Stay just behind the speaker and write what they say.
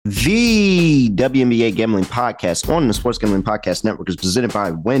The WNBA Gambling Podcast on the Sports Gambling Podcast Network is presented by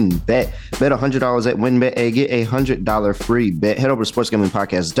WynnBET. Bet $100 at WynnBET and get a $100 free bet. Head over to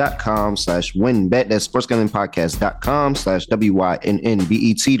sportsgamblingpodcast.com/WynnBET. That's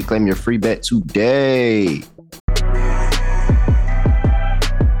sportsgamblingpodcast.com/WYNNBET to claim your free bet today.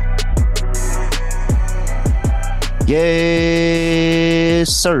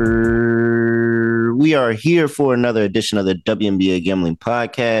 Yes, sir. We are here for another edition of the WNBA Gambling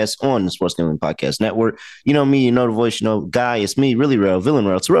Podcast on the Sports Gambling Podcast Network. You know me, you know the voice, you know Guy. It's me, really real, villain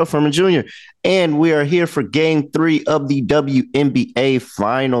real, Terrell Furman Jr. And we are here for Game 3 of the WNBA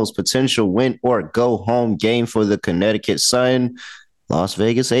Finals. Potential win or go home game for the Connecticut Sun. Las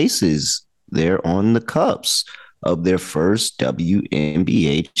Vegas Aces. They're on the cups of their first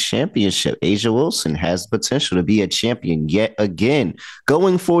WNBA championship. A'ja Wilson has the potential to be a champion yet again.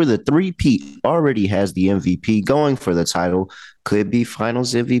 Going for the three-peat, already has the MVP. Going for the title, could be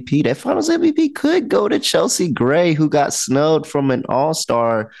Finals MVP. That Finals MVP could go to Chelsea Gray, who got snubbed from an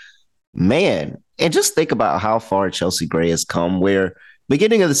All-Star. Man, and just think about how far Chelsea Gray has come, where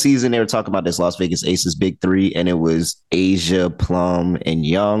beginning of the season, they were talking about this Las Vegas Aces big three, and it was A'ja, Plum, and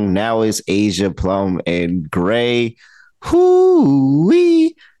Young. Now it's A'ja, Plum, and Gray.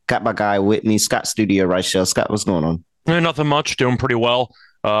 Hoo-wee. Got my guy with me, Scott Studio Reichel. Scott, what's going on? Nothing much. Doing pretty well.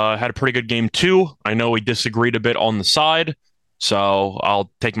 Had a pretty good game, too. I know we disagreed a bit on the side, so I'll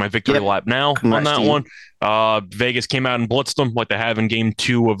take my victory lap now on that one. Vegas came out and blitzed them like they have in game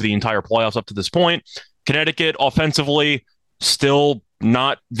 2 of the entire playoffs up to this point. Connecticut, offensively, still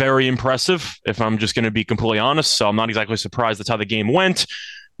not very impressive, if I'm just going to be completely honest. So I'm not exactly surprised that's how the game went.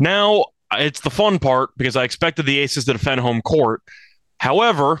 Now, it's the fun part because I expected the Aces to defend home court.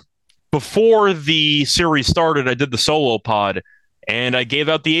 However, before the series started, I did the solo pod, and I gave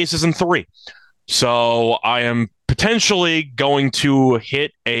out the Aces in 3. So I am potentially going to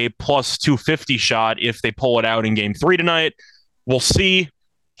hit a plus 250 shot if they pull it out in game 3 tonight. We'll see.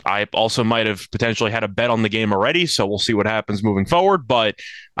 I also might have potentially had a bet on the game already, so we'll see what happens moving forward, but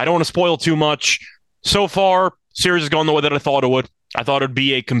I don't want to spoil too much. So far, series has gone the way that I thought it would. I thought it would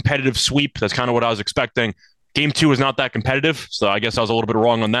be a competitive sweep. That's kind of what I was expecting. Game 2 is not that competitive, so I guess I was a little bit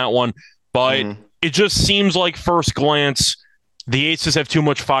wrong on that one, but it just seems like first glance, the Aces have too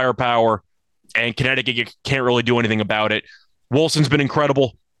much firepower, and Connecticut can't really do anything about it. Wilson's been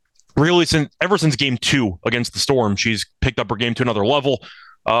incredible. Really, ever since game 2 against the Storm, she's picked up her game to another level.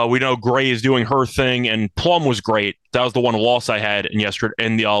 We know Gray is doing her thing, and Plum was great. That was the one loss I had in the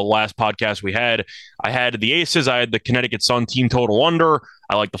last podcast we had. I had the Aces. I had the Connecticut Sun team total under.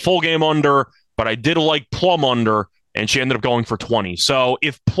 I like the full game under, but I did like Plum under, and she ended up going for 20. So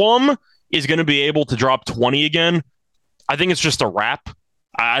if Plum is going to be able to drop 20 again, I think it's just a wrap.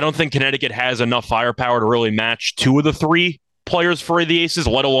 I don't think Connecticut has enough firepower to really match 2 of the 3 players for the Aces,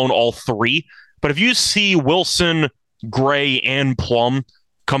 let alone all 3. But if you see Wilson, Gray, and Plum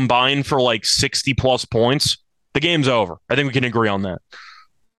combined for like 60 plus points, the game's over. I think we can agree on that.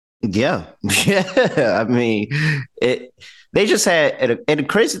 Yeah. I mean, they just had, and the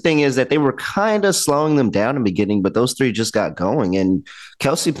crazy thing is that they were kind of slowing them down in the beginning, but those 3 just got going. And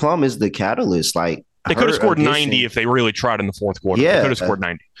Kelsey Plum is the catalyst. Like, they could have scored 90 if they really tried in the fourth quarter. Yeah. They could have scored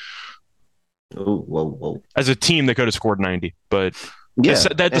 90. Whoa. As a team, they could have scored 90, but they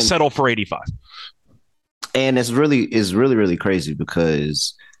had to settle for 85. And it's really crazy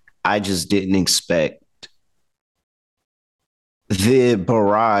because I just didn't expect the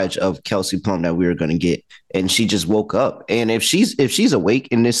barrage of Kelsey Plum that we were going to get. And she just woke up. And if she's awake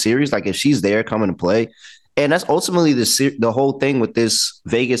in this series, like if she's there coming to play, and that's ultimately the whole thing with this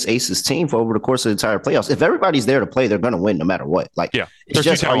Vegas Aces team for over the course of the entire playoffs. If everybody's there to play, they're going to win no matter what. Like, it's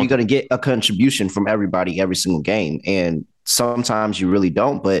just, are you going to get a contribution from everybody every single game? And sometimes you really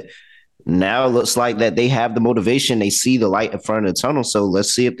don't, but now it looks like that they have the motivation. They see the light in front of the tunnel. So let's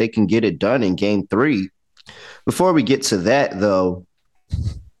see if they can get it done in game 3. Before we get to that, though,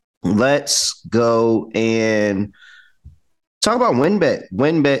 let's go and talk about WynnBET.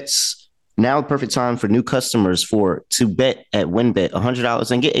 WynnBET's now the perfect time for new customers to bet at WynnBET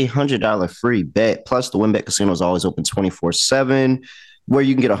 $100 and get a $100 free bet. Plus, the WynnBET Casino is always open 24/7. Where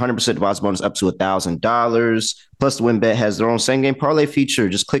you can get a 100% deposit bonus up to $1,000. Plus, the WynnBET has their own same-game parlay feature.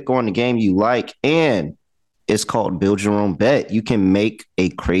 Just click on the game you like, and it's called Build Your Own Bet. You can make a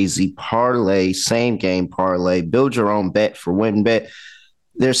crazy parlay, same-game parlay. Build your own bet for WynnBET.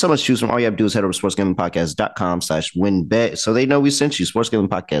 There's so much to choose from. All you have to do is head over to sportsgamblingpodcast.com/WynnBET. So they know we sent you.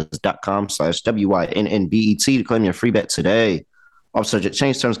 sportsgamblingpodcast.com/WYNNBET to claim your free bet today. All subject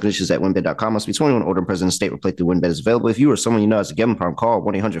change terms and conditions at wynnbet.com. Must be 21 order and present in the state where play through WynnBET is available. If you or someone you know has a gambling problem, call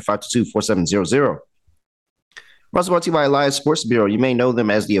 1-800-522-4700. Also brought to you by Elias Sports Bureau. You may know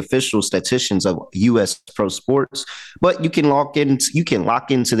them as the official statisticians of U.S. pro sports, but you can lock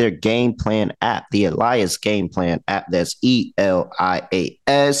into their game plan app, the Elias Game Plan app. That's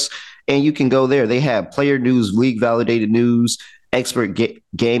ELIAS, and you can go there. They have player news, league validated news, expert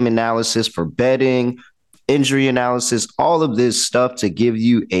game analysis for betting, injury analysis, all of this stuff to give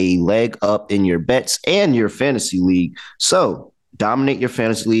you a leg up in your bets and your fantasy league. So dominate your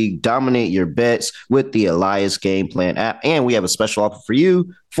fantasy league, dominate your bets with the Elias Game Plan app. And we have a special offer for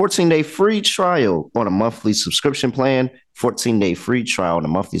you, 14-day free trial on a monthly subscription plan, 14-day free trial on a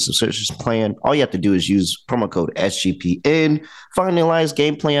monthly subscription plan. All you have to do is use promo code SGPN, find the Elias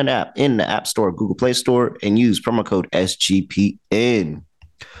Game Plan app in the App Store, Google Play Store, and use promo code SGPN.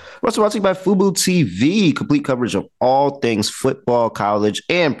 We're also brought to you by Fubo TV, complete coverage of all things football, college,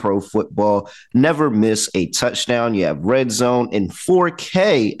 and pro football. Never miss a touchdown. You have Red Zone in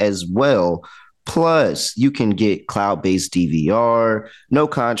 4K as well. Plus, you can get cloud-based DVR, no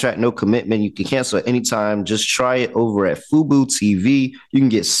contract, no commitment. You can cancel at any time. Just try it over at Fubo TV. You can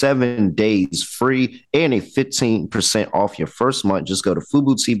get 7 days free and a 15% off your first month. Just go to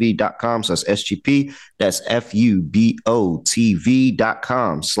FuboTV.com/SGP. That's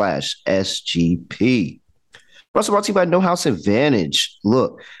FUBOTV.com/SGP. We're also brought to you by No House Advantage.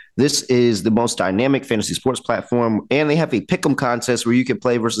 Look, this is the most dynamic fantasy sports platform, and they have a pick'em contest where you can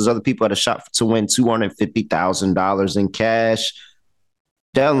play versus other people at a shot to win $250,000 in cash.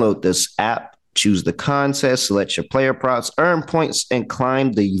 Download this app, choose the contest, select your player props, earn points, and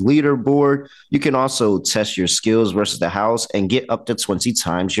climb the leaderboard. You can also test your skills versus the house and get up to 20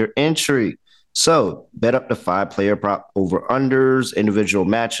 times your entry. So bet up to 5-player prop over-unders, individual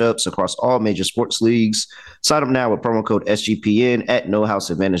matchups across all major sports leagues. Sign up now with promo code SGPN at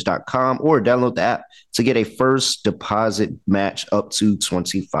nohouseadvantage.com or download the app to get a first deposit match up to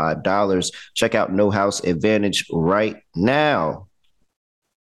 $25. Check out No House Advantage right now.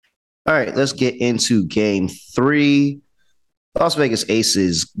 All right, let's get into game 3. Las Vegas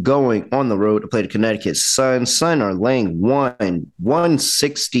Aces going on the road to play the Connecticut Sun. Sun are laying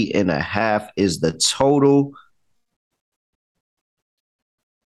 160.5 is the total.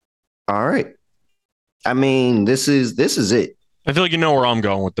 All right. I mean, this is it. I feel like you know where I'm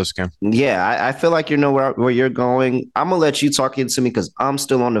going with this game. Yeah, I feel like you know where you're going. I'm going to let you talk into me because I'm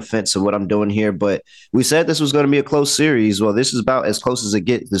still on the fence of what I'm doing here. But we said this was going to be a close series. Well, this is about as close as it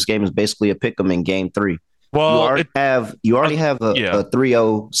gets. This game is basically a pick 'em in game 3. Well, you already have a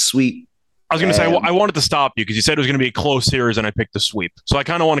 3-0 sweep. I was going to say, I wanted to stop you because you said it was going to be a close series and I picked the sweep. So I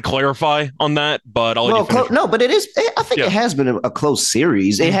kind of want to clarify on that, but I'll let you finish. No, but it is. I think it has been a close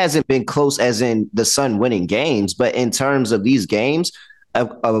series. It hasn't been close as in the Sun winning games, but in terms of these games,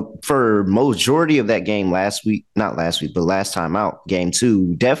 for majority of that game last last time out, game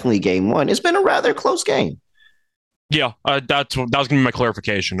 2, definitely game 1, it's been a rather close game. Yeah, that was going to be my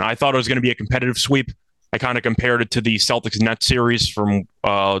clarification. I thought it was going to be a competitive sweep. I kind of compared it to the Celtics-Nets series from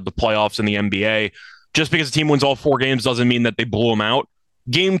the playoffs in the NBA. Just because the team wins all 4 games doesn't mean that they blew them out.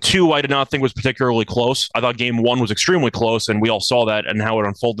 Game 2, I did not think was particularly close. I thought game 1 was extremely close, and we all saw that and how it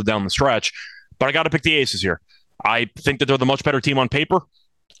unfolded down the stretch. But I got to pick the Aces here. I think that they're the much better team on paper.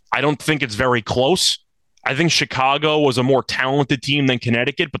 I don't think it's very close. I think Chicago was a more talented team than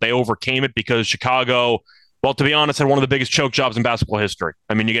Connecticut, but they overcame it because Chicago, well, to be honest, had one of the biggest choke jobs in basketball history.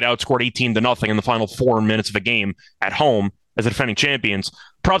 I mean, you get outscored 18-0 in the final 4 minutes of a game at home as the defending champions.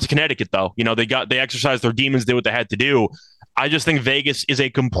 Props to Connecticut, though. You know, they exercised their demons, did what they had to do. I just think Vegas is a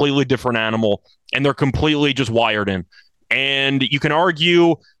completely different animal, and they're completely just wired in. And you can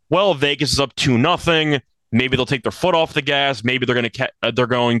argue, well, Vegas is up 2-0. Maybe they'll take their foot off the gas. Maybe they're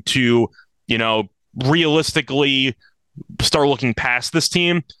going to, you know, realistically start looking past this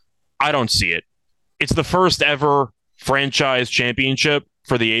team. I don't see it. It's the first ever franchise championship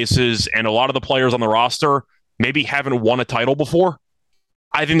for the Aces, and a lot of the players on the roster maybe haven't won a title before.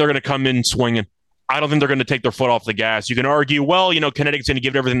 I think they're going to come in swinging. I don't think they're going to take their foot off the gas. You can argue, well, you know, Connecticut's going to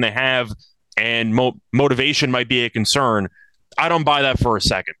give it everything they have, and motivation might be a concern. I don't buy that for a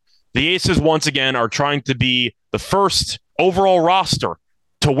second. The Aces, once again, are trying to be the first overall roster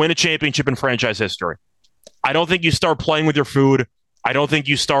to win a championship in franchise history. I don't think you start playing with your food. I don't think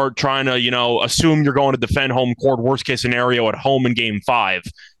you start trying to, you know, assume you're going to defend home court, worst case scenario at home in game 5.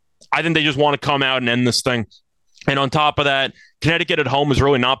 I think they just want to come out and end this thing. And on top of that, Connecticut at home has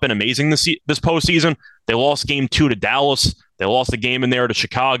really not been amazing this postseason. They lost game 2 to Dallas. They lost a game in there to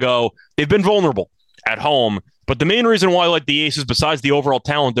Chicago. They've been vulnerable at home. But the main reason why I like the Aces, besides the overall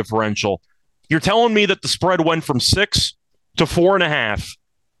talent differential, you're telling me that the spread went from 6 to 4.5,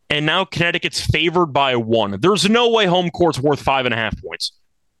 and now Connecticut's favored by 1. There's no way home court's worth 5.5 points.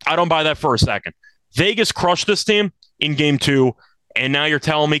 I don't buy that for a second. Vegas crushed this team in game 2, and now you're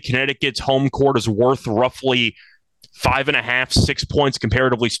telling me Connecticut's home court is worth roughly 5.5, 6 points,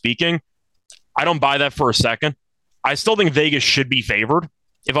 comparatively speaking. I don't buy that for a second. I still think Vegas should be favored.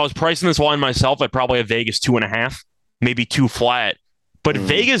 If I was pricing this line myself, I'd probably have Vegas 2.5, maybe 2 flat. But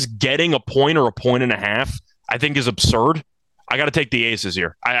Vegas getting a point or a point and a half, I think is absurd. I got to take the Aces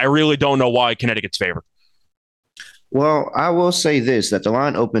here. I really don't know why Connecticut's favored. Well, I will say this, that the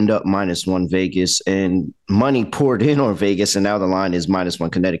line opened up -1 Vegas and money poured in on Vegas, and now the line is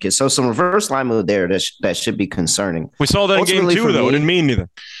 -1 Connecticut. So some reverse line move there that should be concerning. We saw that in game 2, though. It didn't mean anything.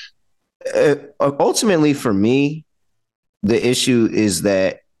 Ultimately, for me, the issue is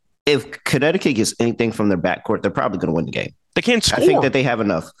that if Connecticut gets anything from their backcourt, they're probably going to win the game. They can't score. I think that they have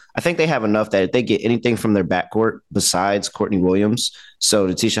enough. I think they have enough that if they get anything from their backcourt besides Courtney Williams, so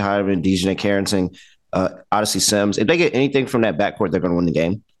Letitia Heidemann, Dejanay Carrington, Odyssey Sims, if they get anything from that backcourt, they're going to win the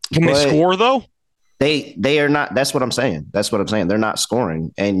game. Can they score, though? They are not. That's what I'm saying. They're not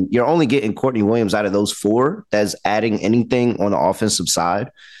scoring. And you're only getting Courtney Williams out of those 4 that's adding anything on the offensive side.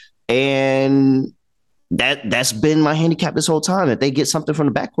 And that's been my handicap this whole time. If they get something from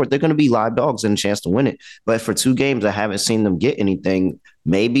the backcourt, they're going to be live dogs and a chance to win it. But for 2 games, I haven't seen them get anything.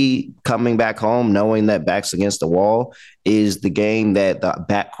 Maybe coming back home, knowing that backs against the wall is the game that the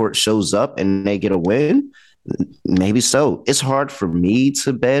backcourt shows up and they get a win. Maybe so. It's hard for me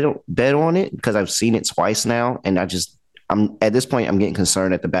to bet on it because I've seen it twice now, and I'm at this point, I'm getting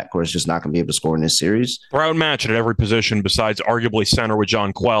concerned that the backcourt is just not going to be able to score in this series. We're outmatched at every position besides arguably center with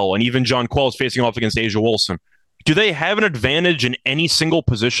Jonquel, and even Jonquel is facing off against A'ja Wilson. Do they have an advantage in any single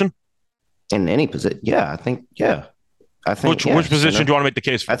position? In any position, yeah, I think. Which position center. Do you want to make the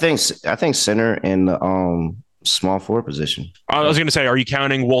case for? I think center in the small forward position. I was going to say, are you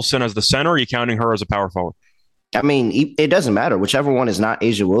counting Wilson as the center, or are you counting her as a power forward? I mean, it doesn't matter. Whichever one is not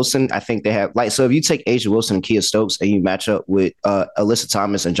A'ja Wilson, I think they have so if you take A'ja Wilson and Kia Stokes and you match up with Alyssa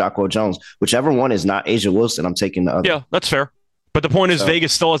Thomas and Jonquel Jones, whichever one is not A'ja Wilson, I'm taking the other. Yeah, that's fair. But the point is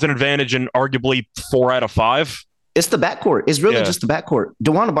Vegas still has an advantage in arguably 4 out of 5. It's the backcourt. It's really just the backcourt.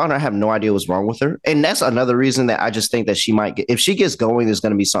 DeWanna Bonner, I have no idea what's wrong with her. And that's another reason that I just think that she might get – if she gets going, there's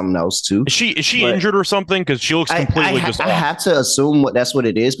going to be something else too. Is she injured or something? Because she looks completely just off. I have to assume that's what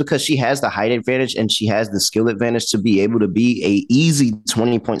it is because she has the height advantage and she has the skill advantage to be able to be a easy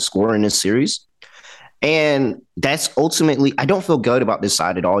 20-point scorer in this series. And that's ultimately – I don't feel good about this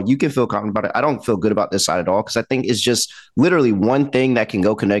side at all. You can feel confident about it. I don't feel good about this side at all because I think it's just literally one thing that can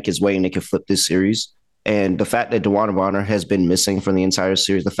go Connecticut's way and they can flip this series. And the fact that DeWanna Bonner has been missing from the entire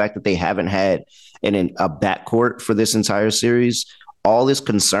series, the fact that they haven't had a backcourt for this entire series, all is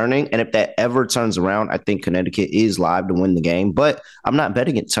concerning. And if that ever turns around, I think Connecticut is live to win the game. But I'm not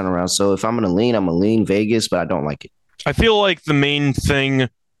betting it to turn around. So if I'm going to lean, I'm going to lean Vegas, but I don't like it. I feel like the main thing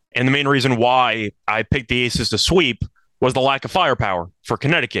and the main reason why I picked the Aces to sweep was the lack of firepower for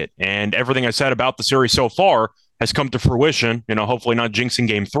Connecticut. And everything I said about the series so far has come to fruition, hopefully not jinxing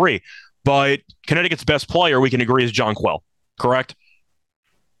game 3. But Connecticut's best player, we can agree, is Jonquel, correct?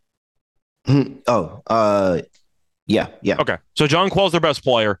 Yeah. Okay, so Jonquel's their best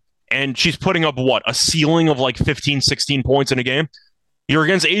player, and she's putting up, a ceiling of like 15, 16 points in a game? You're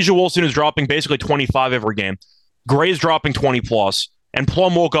against A'ja Wilson, who's dropping basically 25 every game. Gray's dropping 20+, and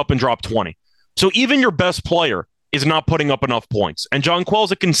Plum woke up and dropped 20. So even your best player is not putting up enough points. And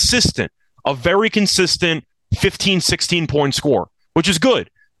Jonquel's a very consistent 15, 16-point scorer, which is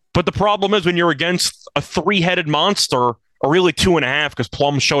good. But the problem is when you're against a 3-headed monster, or really 2.5 because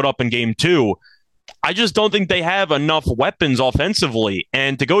Plum showed up in game 2, I just don't think they have enough weapons offensively.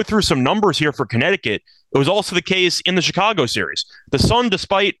 And to go through some numbers here for Connecticut, it was also the case in the Chicago series. The Sun,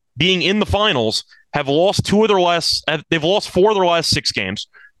 despite being in the finals, have lost 4 of their last 6 games.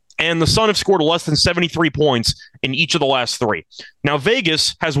 And the Sun have scored less than 73 points in each of the last 3. Now,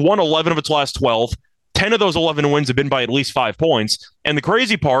 Vegas has won 11 of its last 12. 10 of those 11 wins have been by at least 5 points. And the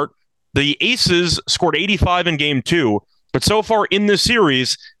crazy part, the Aces scored 85 in game 2, but so far in this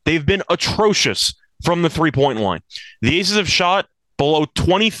series, they've been atrocious from the 3-point line. The Aces have shot below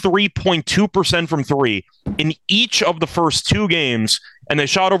 23.2% from 3 in each of the first 2 games, and they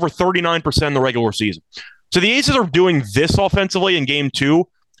shot over 39% in the regular season. So the Aces are doing this offensively in game 2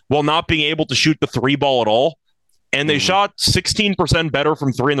 while not being able to shoot the 3 ball at all. And they shot 16% better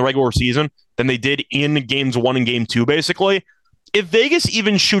from 3 in the regular season than they did in games 1 and game 2, basically. If Vegas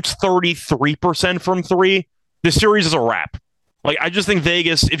even shoots 33% from 3, this series is a wrap. I just think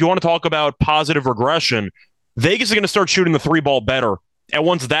Vegas, if you want to talk about positive regression, Vegas is going to start shooting the 3 ball better. And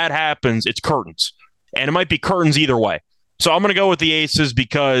once that happens, it's curtains. And it might be curtains either way. So I'm going to go with the Aces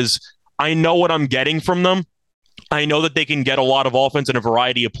because I know what I'm getting from them. I know that they can get a lot of offense in a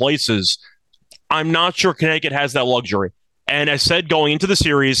variety of places. I'm not sure Connecticut has that luxury. And as said, going into the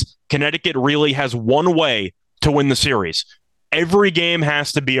series, Connecticut really has one way to win the series. Every game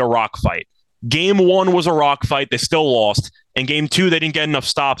has to be a rock fight. Game 1 was a rock fight. They still lost. And game 2, they didn't get enough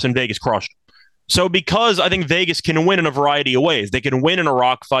stops and Vegas crushed them. So because I think Vegas can win in a variety of ways, they can win in a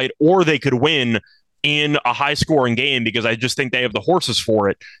rock fight or they could win in a high-scoring game because I just think they have the horses for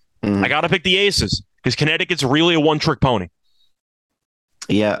it. I got to pick the Aces because Connecticut's really a one-trick pony.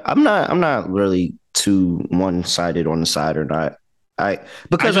 Yeah, I'm not really too one-sided on the side or not. I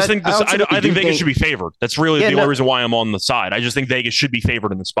think Vegas should be favored. That's really the only reason why I'm on the side. I just think Vegas should be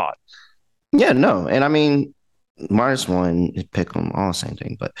favored in the spot. Yeah, no, and I mean -1, pick them all the same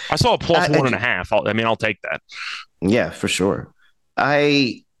thing. But I saw a +1.5. I'll take that. Yeah, for sure.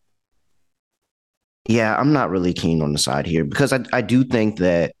 I'm not really keen on the side here because I do think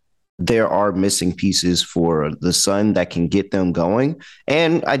that there are missing pieces for the Sun that can get them going.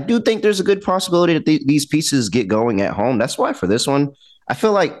 And I do think there's a good possibility that these pieces get going at home. That's why for this one, I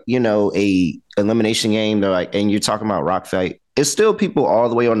feel like, a elimination game, they're like, and you're talking about rock fight, it's still people all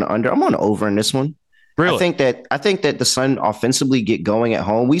the way on the under. I'm on the over in this one. Really? I think that the Sun offensively get going at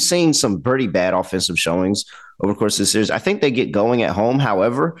home. We've seen some pretty bad offensive showings over the course of the series. I think they get going at home.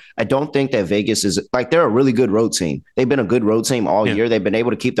 However, I don't think that Vegas is they're a really good road team. They've been a good road team all year. They've been able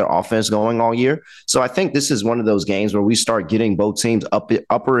to keep their offense going all year. So I think this is one of those games where we start getting both teams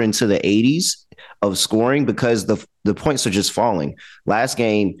upper into the 80s of scoring because the points are just falling. Last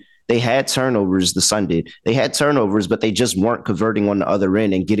game, they had turnovers, the Sun did. They had turnovers, but they just weren't converting on the other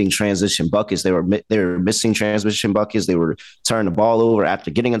end and getting transition buckets. They were missing transition buckets. They were turning the ball over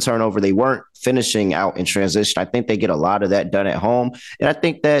after getting a turnover. They weren't finishing out in transition. I think they get a lot of that done at home. And I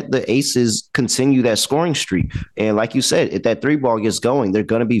think that the Aces continue that scoring streak. And like you said, if that 3-ball gets going, they're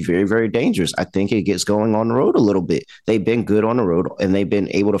going to be very, very dangerous. I think it gets going on the road a little bit. They've been good on the road, and they've been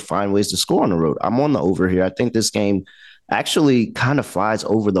able to find ways to score on the road. I'm on the over here. I think this game actually kind of flies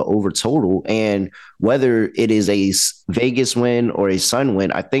over the over total. And whether it is a Vegas win or a Sun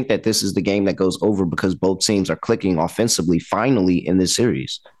win, I think that this is the game that goes over because both teams are clicking offensively finally in this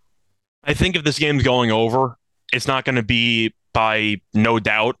series. I think if this game's going over, it's not going to be by no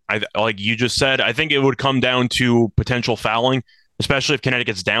doubt. Like you just said, I think it would come down to potential fouling, especially if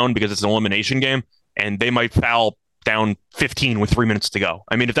Connecticut's down because it's an elimination game and they might foul down 15 with 3 minutes to go.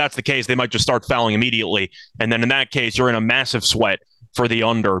 I mean, if that's the case, they might just start fouling immediately. And then in that case, you're in a massive sweat for the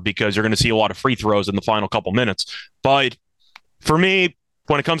under because you're going to see a lot of free throws in the final couple minutes. But for me,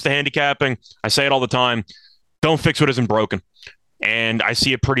 when it comes to handicapping, I say it all the time, don't fix what isn't broken. And I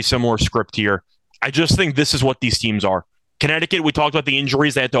see a pretty similar script here. I just think this is what these teams are. Connecticut, we talked about the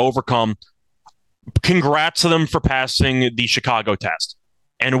injuries they had to overcome. Congrats to them for passing the Chicago test.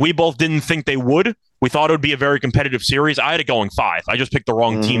 And we both didn't think they would. We thought it would be a very competitive series. I had it going 5. I just picked the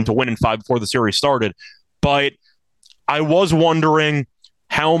wrong team to win in 5 before the series started. But I was wondering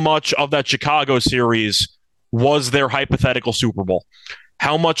how much of that Chicago series was their hypothetical Super Bowl.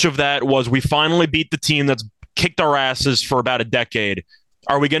 How much of that was we finally beat the team that's kicked our asses for about a decade.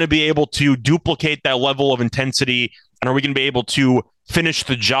 Are we going to be able to duplicate that level of intensity? And are we going to be able to finish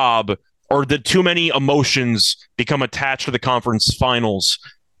the job? Or did too many emotions become attached to the conference finals?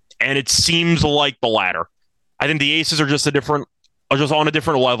 And it seems like the latter. I think the Aces are just on a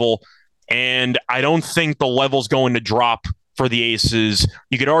different level. And I don't think the level's going to drop for the Aces.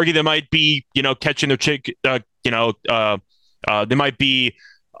 You could argue they might be, catching their they might be,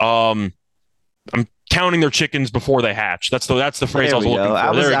 I'm counting their chickens before they hatch. That's the phrase I was looking for.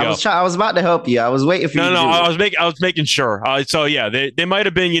 I was about to help you. I was waiting for you. I was making sure. They might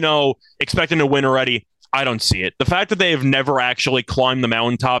have been, expecting to win already. I don't see it. The fact that they have never actually climbed the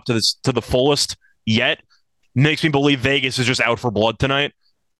mountaintop to the fullest yet makes me believe Vegas is just out for blood tonight.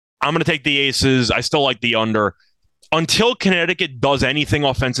 I'm going to take the Aces. I still like the under. Until Connecticut does anything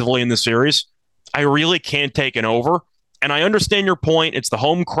offensively in the series, I really can't take an over. And I understand your point. It's the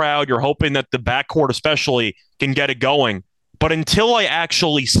home crowd. You're hoping that the backcourt especially can get it going. But until I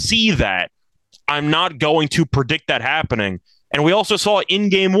actually see that, I'm not going to predict that happening. And we also saw in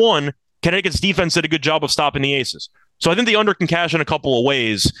game 1, Connecticut's defense did a good job of stopping the Aces. So I think the under can cash in a couple of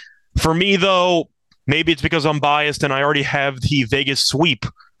ways. For me, though, maybe it's because I'm biased and I already have the Vegas sweep.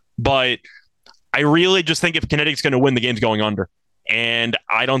 But I really just think if Connecticut's going to win, the game's going under. And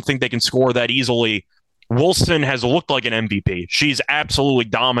I don't think they can score that easily. Wilson has looked like an MVP. She's absolutely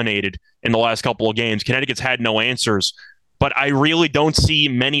dominated in the last couple of games. Connecticut's had no answers. But I really don't see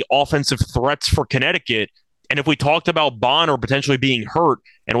many offensive threats for Connecticut. And if we talked about Bonner potentially being hurt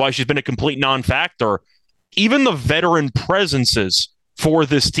and why she's been a complete non-factor, even the veteran presences for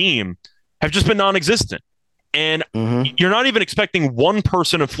this team have just been non-existent. And you're not even expecting one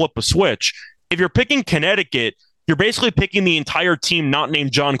person to flip a switch. If you're picking Connecticut, you're basically picking the entire team not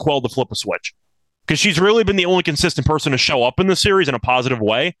named Jonquel to flip a switch. Because she's really been the only consistent person to show up in the series in a positive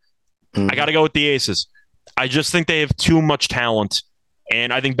way. I got to go with the Aces. I just think they have too much talent.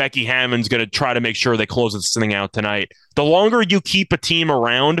 And I think Becky Hammond's going to try to make sure they close this thing out tonight. The longer you keep a team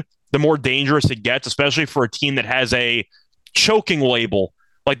around, the more dangerous it gets, especially for a team that has a choking label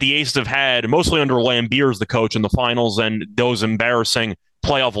like the Aces have had, mostly under Lambier as the coach in the finals and those embarrassing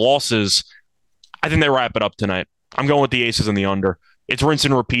playoff losses. I think they wrap it up tonight. I'm going with the Aces and the under. It's rinse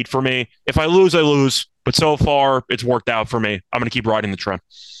and repeat for me. If I lose, I lose. But so far, it's worked out for me. I'm going to keep riding the trend.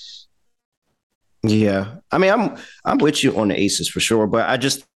 Yeah. I mean, I'm with you on the Aces for sure, but I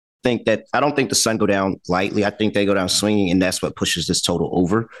just think that I don't think the Sun go down lightly. I think they go down swinging, and that's what pushes this total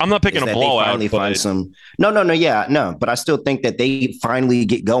over. I'm not picking a blowout. Finally find some. No. But I still think that they finally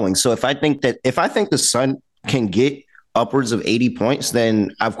get going. So if I think the Sun can get upwards of 80 points,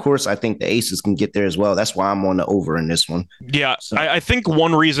 then of course I think the Aces can get there as well. That's why I'm on the over in this one. Yeah, so. I think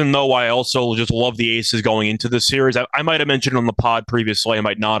one reason, though, I also just love the Aces going into this series, I might have mentioned on the pod previously, I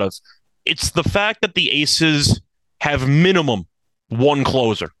might not have. It's the fact that the Aces have minimum one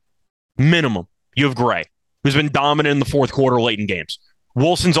closer. Minimum. You have Gray, who's been dominant in the fourth quarter late in games.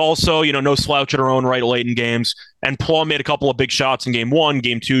 Wilson's also, no slouch in her own right late in games. And Plum made a couple of big shots in game one.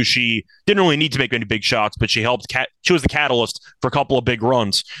 Game two, she didn't really need to make any big shots, but she helped. She was the catalyst for a couple of big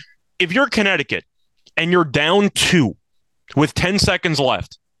runs. If you're Connecticut and you're down 2 with 10 seconds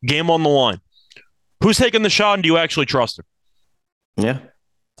left, game on the line, who's taking the shot and do you actually trust her? Yeah.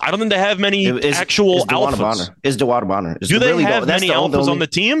 I don't think they have many actual alphas. Is DeWanna Bonner? Do they have many alphas on the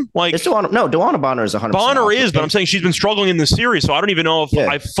team? DeWanna Bonner is 100%. Bonner is, but I'm saying she's been struggling in this series, so I don't even know if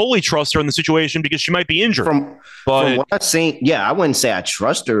I fully trust her in the situation because she might be injured. From what I've seen, I wouldn't say I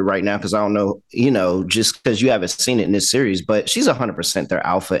trust her right now because I don't know, just because you haven't seen it in this series, but she's 100% their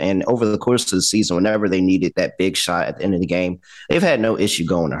alpha. And over the course of the season, whenever they needed that big shot at the end of the game, they've had no issue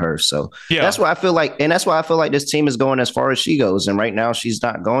going to her. So that's why I feel like this team is going as far as she goes. And right now she's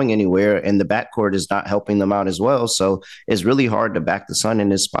not going anywhere, and the backcourt is not helping them out as well. So it's really hard to back the Sun in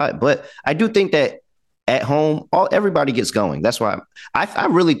this spot. But I do think that at home, everybody gets going. That's why I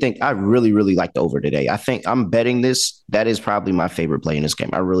really think I really like the over today. I think I'm betting this. That is probably my favorite play in this game.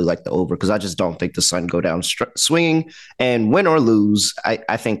 I really like the over because I just don't think the Sun go down swinging, and win or lose,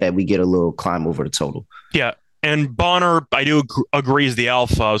 I think that we get a little climb over the total. Yeah. And Bonner, I do agree, is the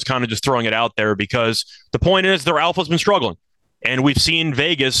alpha. I was kind of just throwing it out there because the point is their alpha's been struggling. And we've seen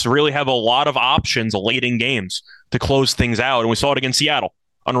Vegas really have a lot of options late in games to close things out. And we saw it against Seattle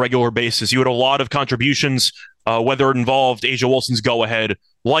on a regular basis. You had a lot of contributions, whether it involved A'ja Wilson's go-ahead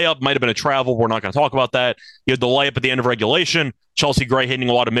layup, might have been a travel. We're not going to talk about that. You had the layup at the end of regulation. Chelsea Gray hitting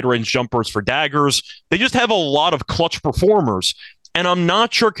a lot of mid-range jumpers for daggers. They just have a lot of clutch performers. And I'm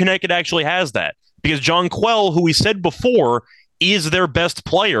not sure Connecticut actually has that because Jonquel, who we said before, is their best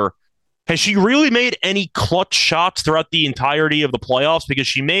player. Has she really made any clutch shots throughout the entirety of the playoffs? Because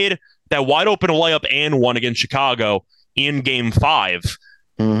she made that wide open layup and one against Chicago in game 5.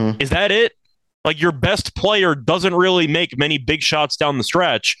 Mm-hmm. Is that it? Like, your best player doesn't really make many big shots down the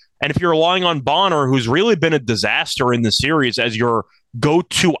stretch. And if you're relying on Bonner, who's really been a disaster in the series as your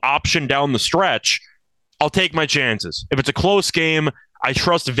go-to option down the stretch, I'll take my chances. If it's a close game, I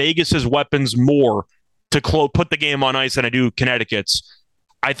trust Vegas's weapons more to put the game on ice than I do Connecticut's.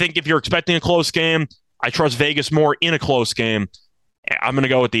 I think if you're expecting a close game, I trust Vegas more in a close game. I'm going to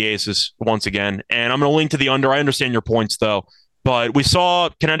go with the Aces once again, and I'm going to lean to the under. I understand your points, though, but we saw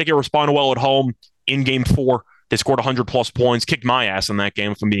Connecticut respond well at home in game 4. They scored 100-plus points, kicked my ass in that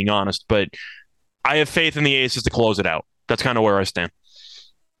game, if I'm being honest, but I have faith in the Aces to close it out. That's kind of where I stand.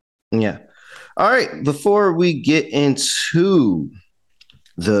 Yeah. All right, before we get into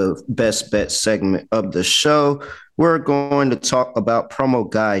the best bet segment of the show, we're going to talk about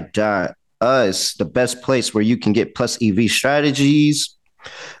PromoGuide.us, the best place where you can get plus EV strategies.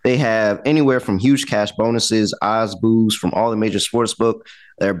 They have anywhere from huge cash bonuses, odds boosts from all the major sportsbook.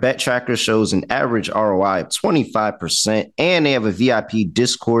 Their bet tracker shows an average ROI of 25%, and they have a VIP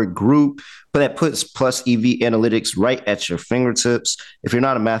Discord group that puts plus EV analytics right at your fingertips. If you're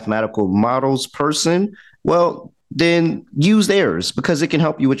not a mathematical models person, well, then use theirs because it can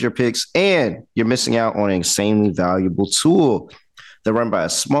help you with your picks, and you're missing out on an insanely valuable tool. They're run by a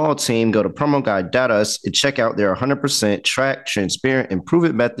small team. Go to promoguide.us and check out their 100% track, transparent, and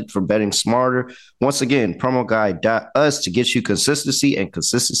proven method for betting smarter. Once again, promoguide.us to get you consistency, and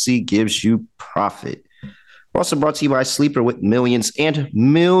consistency gives you profit. We're also brought to you by Sleeper with millions and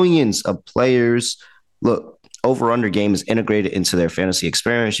millions of players. Look, over-under game is integrated into their fantasy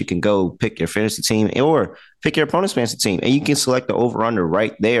experience. You can go pick your fantasy team or pick your opponent's fantasy team, and you can select the over-under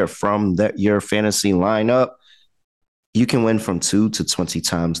right there from your fantasy lineup. You can win from 2 to 20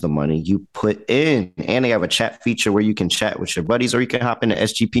 times the money you put in. And they have a chat feature where you can chat with your buddies, or you can hop into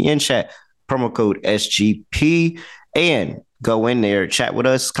SGPN chat, promo code SGP, and go in there, chat with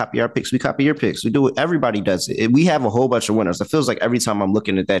us, copy our picks. We copy your picks. We do it. Everybody does it. We have a whole bunch of winners. It feels like every time I'm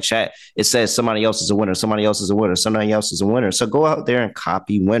looking at that chat, it says somebody else is a winner. Somebody else is a winner. Somebody else is a winner. So go out there and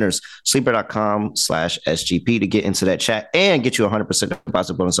copy winners. Sleeper.com/SGP to get into that chat and get you 100%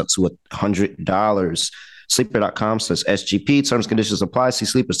 deposit bonus up to $100. Sleeper.com/SGP. Terms and conditions apply. See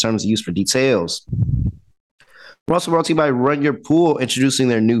Sleeper's terms of use for details. We're also brought to you by Run Your Pool, introducing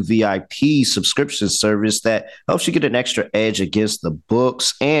their new VIP subscription service that helps you get an extra edge against the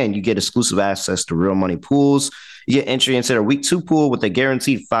books, and you get exclusive access to real money pools. You get entry into their week 2 pool with a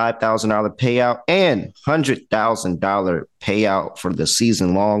guaranteed $5,000 payout and $100,000 payout for the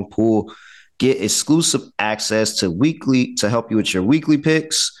season-long pool. Get exclusive access to help you with your weekly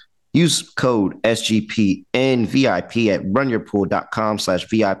picks. Use code SGPNVIP at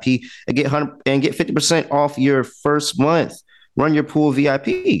runyourpool.com/VIP and get 50% off your first month. Run Your Pool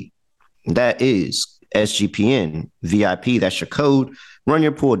VIP. That is SGPNVIP. That's your code.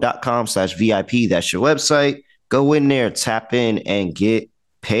 Runyourpool.com/VIP. That's your website. Go in there, tap in, and get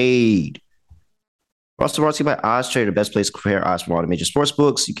paid. Also brought to you by OddsTrader, the best place to compare odds from all the major sports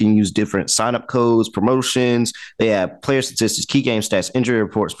books. You can use different sign-up codes, promotions. They have player statistics, key game stats, injury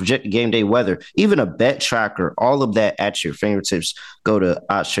reports, projected game day weather, even a bet tracker, all of that at your fingertips. Go to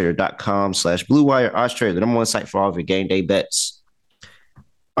oddstrader.com/bluewire. OddsTrader, the number one site for all of your game day bets.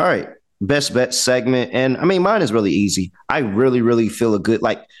 All right, best bet segment. And I mean, mine is really easy. I really, really feel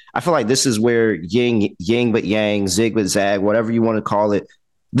I feel like this is where yin but yang, zig but zag, whatever you want to call it.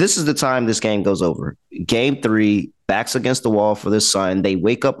 This is the time this game goes over. Game 3, backs against the wall for the Sun. They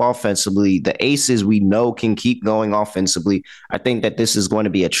wake up offensively. The Aces we know can keep going offensively. I think that this is going to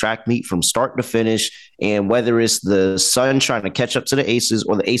be a track meet from start to finish. And whether it's the Sun trying to catch up to the Aces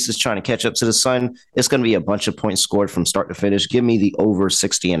or the Aces trying to catch up to the Sun, it's going to be a bunch of points scored from start to finish. Give me the over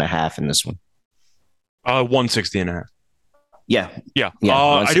 60.5 in this one. 160.5. Yeah.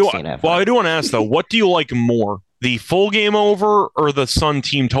 I do want to ask though, what do you like more? The full game over or the Sun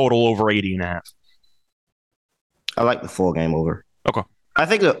team total over 80.5? I like the full game over. Okay.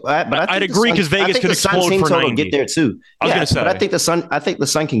 I'd agree because Vegas could explode for 90. Get there too. I was going to say, but I think the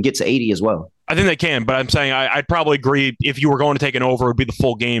Sun can get to 80 as well. I think they can, but I'm saying I'd probably agree if you were going to take an over, it would be the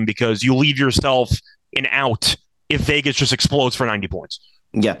full game because you leave yourself an out if Vegas just explodes for 90 points.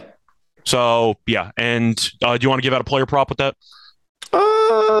 Yeah. So yeah, and do you want to give out a player prop with that?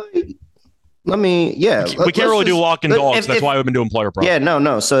 We can't really do lock and dogs. That's why we've been doing player prop. Yeah,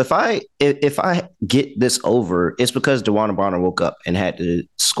 no. So if I get this over, it's because DeWanna Bonner woke up and had to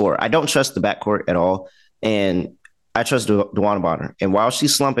score. I don't trust the backcourt at all, and I trust DeWanna Bonner. And while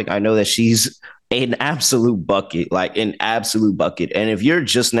she's slumping, I know that she's an absolute bucket. And if you're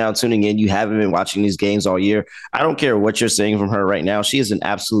just now tuning in, you haven't been watching these games all year, I don't care what you're saying from her right now. She is an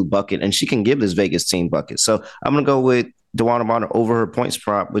absolute bucket, and she can give this Vegas team buckets. So I'm going to go with DeWanna Bonner over her points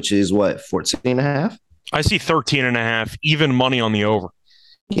prop, which is what, 14.5? I see 13.5, even money on the over.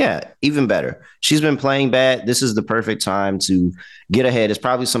 Yeah, even better. She's been playing bad. This is the perfect time to get ahead. There's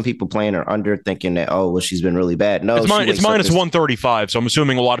probably some people playing her under thinking that, she's been really bad. No, it's minus 135. So I'm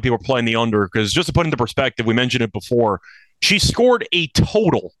assuming a lot of people are playing the under because just to put into perspective, we mentioned it before. She scored a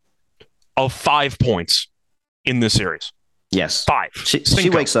total of 5 points in this series. Yes. 5. She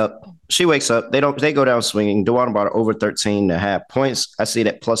wakes up. They go down swinging. DeWanna Bonner over 13.5 points. I see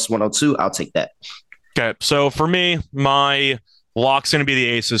that plus 102. I'll take that. Okay. So for me, my lock's going to be the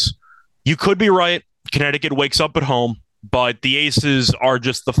Aces. You could be right. Connecticut wakes up at home, but the Aces are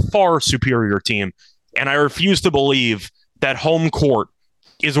just the far superior team. And I refuse to believe that home court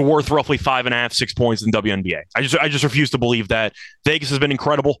is worth roughly 5.5, 6 points in WNBA. I just refuse to believe that. Vegas has been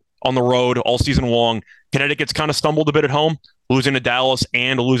incredible on the road all season long. Connecticut's kind of stumbled a bit at home, losing to Dallas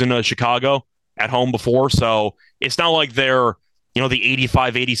and losing to Chicago at home before. So it's not like they're, the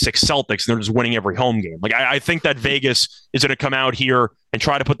 85, 86 Celtics and they're just winning every home game. I think that Vegas is going to come out here and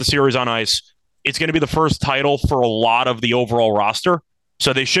try to put the series on ice. It's going to be the first title for a lot of the overall roster.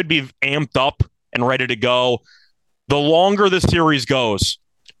 So they should be amped up and ready to go. The longer the series goes,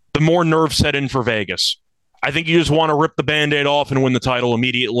 the more nerves set in for Vegas. I think you just want to rip the Band-Aid off and win the title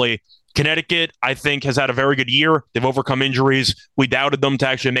immediately. Connecticut, I think, has had a very good year. They've overcome injuries. We doubted them to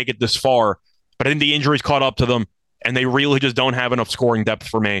actually make it this far, but I think the injuries caught up to them, and they really just don't have enough scoring depth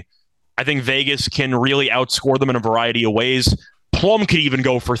for me. I think Vegas can really outscore them in a variety of ways. Plum could even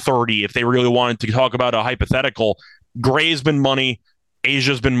go for 30 if they really wanted to talk about a hypothetical. Gray's been money.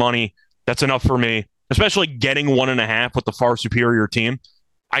 Asia's been money. That's enough for me, especially getting 1.5 with the far superior team.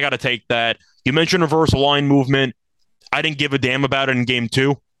 I got to take that. You mentioned reverse line movement. I didn't give a damn about it in game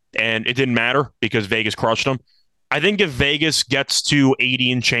 2, and it didn't matter because Vegas crushed them. I think if Vegas gets to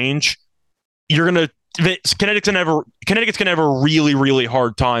 80 and change, Connecticut's going to have a really, really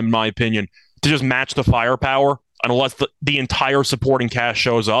hard time, in my opinion, to just match the firepower unless the entire supporting cast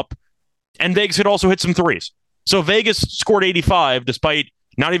shows up. And Vegas could also hit some threes. So Vegas scored 85 despite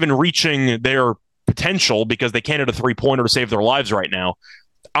not even reaching their potential because they can't hit a three-pointer to save their lives right now.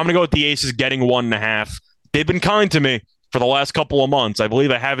 I'm going to go with the Aces getting 1.5. They've been kind to me for the last couple of months. I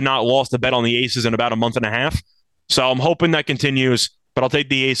believe I have not lost a bet on the Aces in about a month and a half. So I'm hoping that continues, but I'll take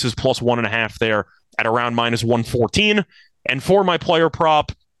the Aces plus 1.5 there at around minus 114. And for my player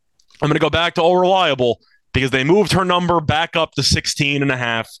prop, I'm going to go back to All Reliable because they moved her number back up to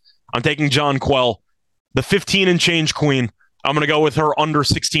 16.5. I'm taking John Quell, the 15 and change queen. I'm going to go with her under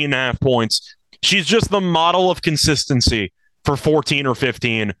 16.5 points. She's just the model of consistency for 14 or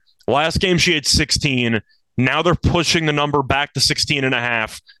 15. Last game, she had 16. Now they're pushing the number back to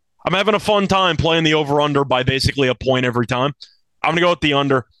 16.5. I'm having a fun time playing the over-under by basically a point every time. I'm going to go with the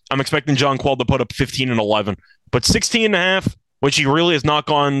under. I'm expecting John Quell to put up 15 and 11. But 16.5, which he really has not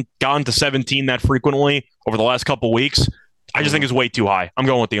gone to 17 that frequently over the last couple weeks, I just think is way too high. I'm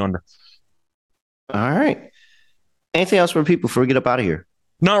going with the under. All right. Anything else for people before we get up out of here?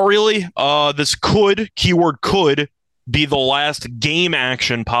 Not really. This keyword could, be the last game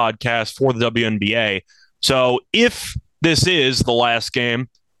action podcast for the WNBA. So if this is the last game,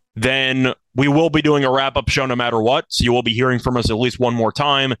 then we will be doing a wrap-up show no matter what. So you will be hearing from us at least one more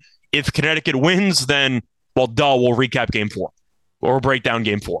time. If Connecticut wins, then, we'll recap game 4 or break down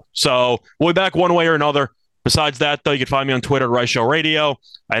game 4. So we'll be back one way or another. Besides that, though, you can find me on Twitter at Rice Show Radio.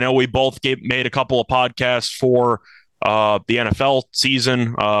 I know we both made a couple of podcasts for the NFL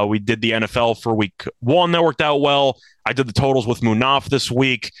season. We did the NFL for week 1 that worked out well. I did the totals with Munaf this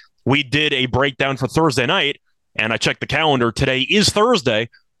week. We did a breakdown for Thursday night, and I checked the calendar. Today is Thursday,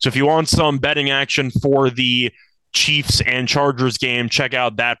 so if you want some betting action for the Chiefs and Chargers game, check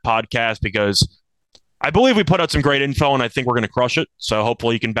out that podcast because I believe we put out some great info, and I think we're going to crush it. So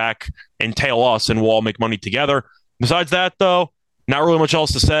hopefully you can back and tail us, and we'll all make money together. Besides that, though, not really much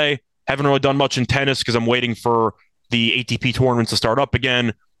else to say. Haven't really done much in tennis because I'm waiting for the ATP tournaments to start up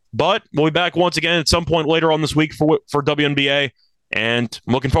again. But we'll be back once again at some point later on this week for WNBA, and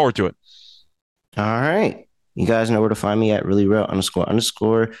I'm looking forward to it. All right. You guys know where to find me at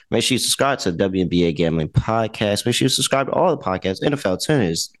realreal__. Make sure you subscribe to the WNBA Gambling Podcast. Make sure you subscribe to all the podcasts, NFL,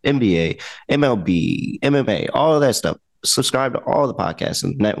 tennis, NBA, MLB, MMA, all of that stuff. Subscribe to all the podcasts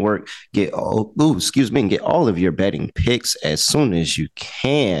in the network. Get all of your betting picks as soon as you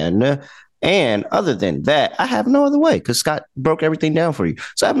can. And other than that, I have no other way because Scott broke everything down for you.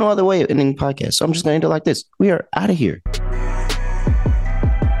 So I have no other way of ending the podcast. So I'm just going to end it like this. We are out of here.